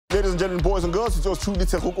Ladies and gentlemen, boys and girls, it's yours truly,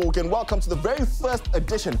 Tehuko, and welcome to the very first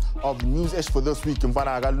edition of News-ish for this week.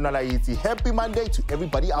 Happy Monday to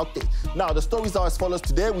everybody out there. Now, the stories are as follows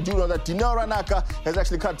today. We do know that Dineo Ranaka has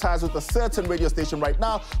actually cut ties with a certain radio station right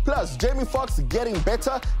now. Plus, Jamie Foxx getting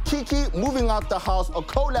better, Keke moving out the house, a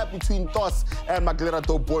collab between Toss and Maglera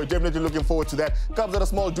Dope Boy. Definitely looking forward to that. Kabza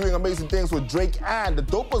Small doing amazing things with Drake, and the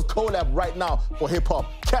dopest collab right now for hip-hop,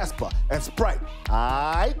 Cassper and Sprite.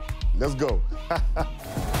 All right, let's go.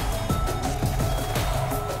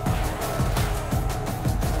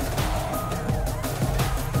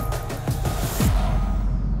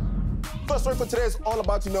 First story for today is all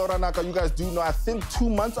about Dineo Ranaka. You guys do know, I think 2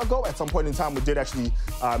 months ago, at some point in time, we did actually,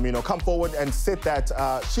 come forward and said that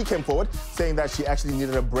she came forward saying that she actually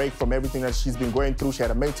needed a break from everything that she's been going through. She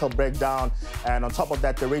had a mental breakdown, and on top of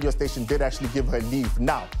that, the radio station did actually give her leave.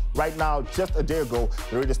 Now, right now, just a day ago,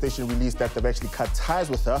 the radio station released that they've actually cut ties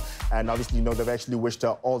with her, and obviously, they've actually wished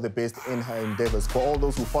her all the best in her endeavors. For all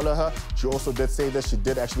those who follow her, she also did say that she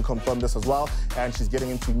did actually confirm this as well, and she's getting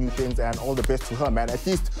into new things, and all the best to her, man. At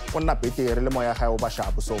least,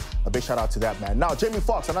 so a big shout out to that, man. Now, Jamie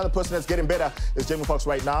Foxx, another person that's getting better is Jamie Foxx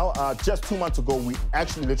right now. Just 2 months ago, we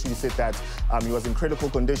actually literally said that he was in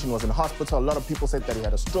critical condition, was in hospital. A lot of people said that he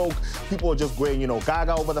had a stroke. People were just going,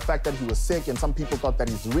 gaga over the fact that he was sick, and some people thought that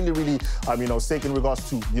he's really, sick in regards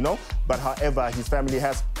to, But however, his family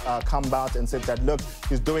has come out and said that, look,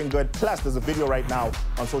 he's doing good. Plus, there's a video right now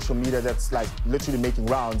on social media that's like literally making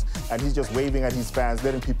rounds, and he's just waving at his fans,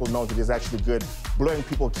 letting people know that he's actually good, blowing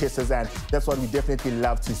people kisses, and that's what we definitely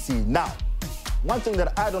love to see. Now, one thing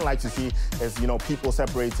that I don't like to see is, people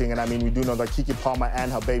separating. And we do know that Keke Palmer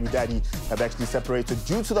and her baby daddy have actually separated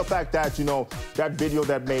due to the fact that, that video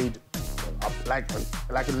that made,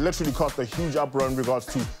 it literally caused a huge uproar in regards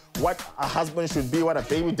to what a husband should be, what a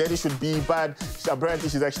baby daddy should be, but apparently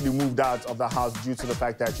she's actually moved out of the house due to the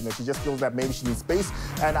fact that, she just feels that maybe she needs space.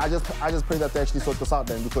 And I just pray that they actually sort this out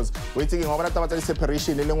then, because we're thinking about the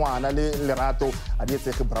separation, we do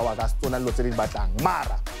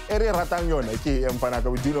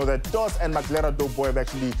know that Toss and Maglera Dope Boy have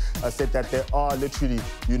actually said that they are literally,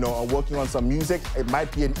 working on some music. It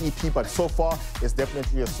might be an EP, but so far it's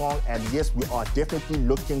definitely a song, and yes, we are definitely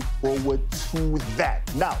looking forward to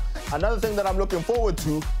that. Now, another thing that I'm looking forward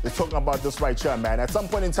to is talking about this right here, man. At some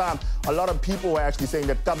point in time, a lot of people were actually saying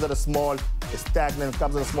that Kabza Small is stagnant.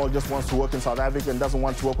 Kabza Small just wants to work in South Africa and doesn't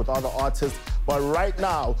want to work with other artists. But right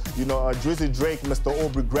now, Drizzy Drake, Mr.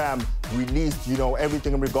 Aubrey Graham released,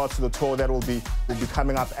 everything in regards to the tour that will be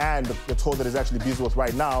coming up, and the tour that is actually busy with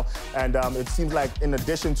right now. And it seems like in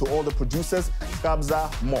addition to all the producers, Kabza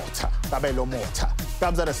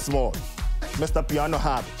the Small, Mr. Piano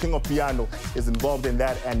Hub, King of Piano, is involved in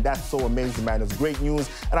that, and that's so amazing, man. It's great news.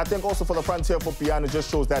 And I think also for the frontier for piano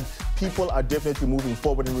just shows that people are definitely moving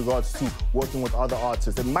forward in regards to working with other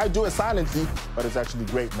artists. It might do it silently, but it's actually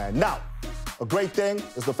great, man. Now, a great thing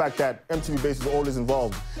is the fact that MTV Base is always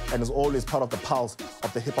involved and is always part of the pulse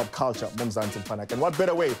of the hip-hop culture, and what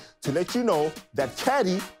better way to let you know that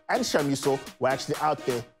Caddy and Shamiso were actually out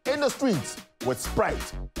there in the streets with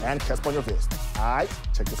Sprite and Cassper Nyovest. All right,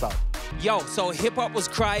 check this out. Yo, so hip-hop was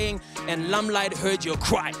crying and Limelight heard your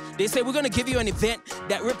cry. They said, we're gonna give you an event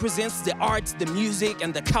that represents the arts, the music,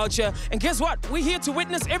 and the culture. And guess what? We're here to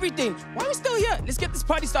witness everything. Why are we still here? Let's get this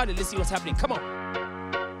party started. Let's see what's happening. Come on.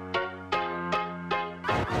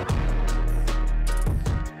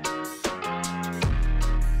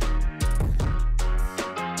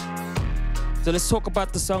 So let's talk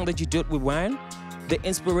about the song that you did with Wayne, the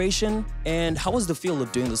inspiration, and how was the feel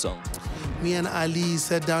of doing the song? Me and Ali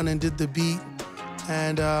sat down and did the beat,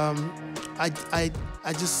 and I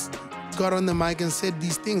just got on the mic and said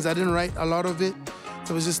these things. I didn't write a lot of it.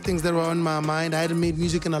 It was just things that were on my mind. I hadn't made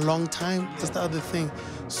music in a long time. That's the other thing.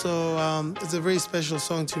 So it's a very special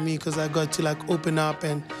song to me because I got to open up,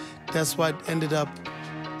 and that's what ended up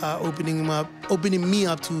opening me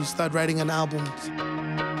up to start writing an album.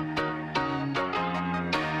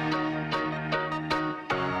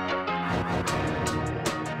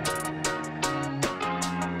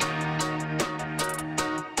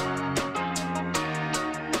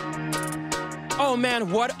 Oh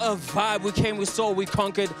man, what a vibe. We came, we saw, we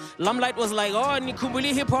conquered. Limelight was like, oh,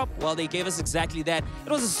 Nikumbuli hip hop. Well, they gave us exactly that.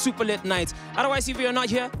 It was a super lit night. Otherwise, if you're not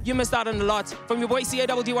here, you missed out on a lot. From your boy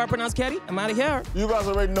CAWDY pronounced Caddy, I'm out of here. You guys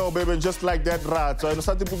already know, baby, just like that, right? So I know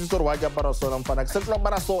something people store why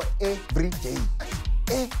every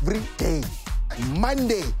day,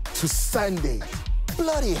 Monday to Sunday.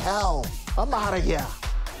 Bloody hell, I'm out of here.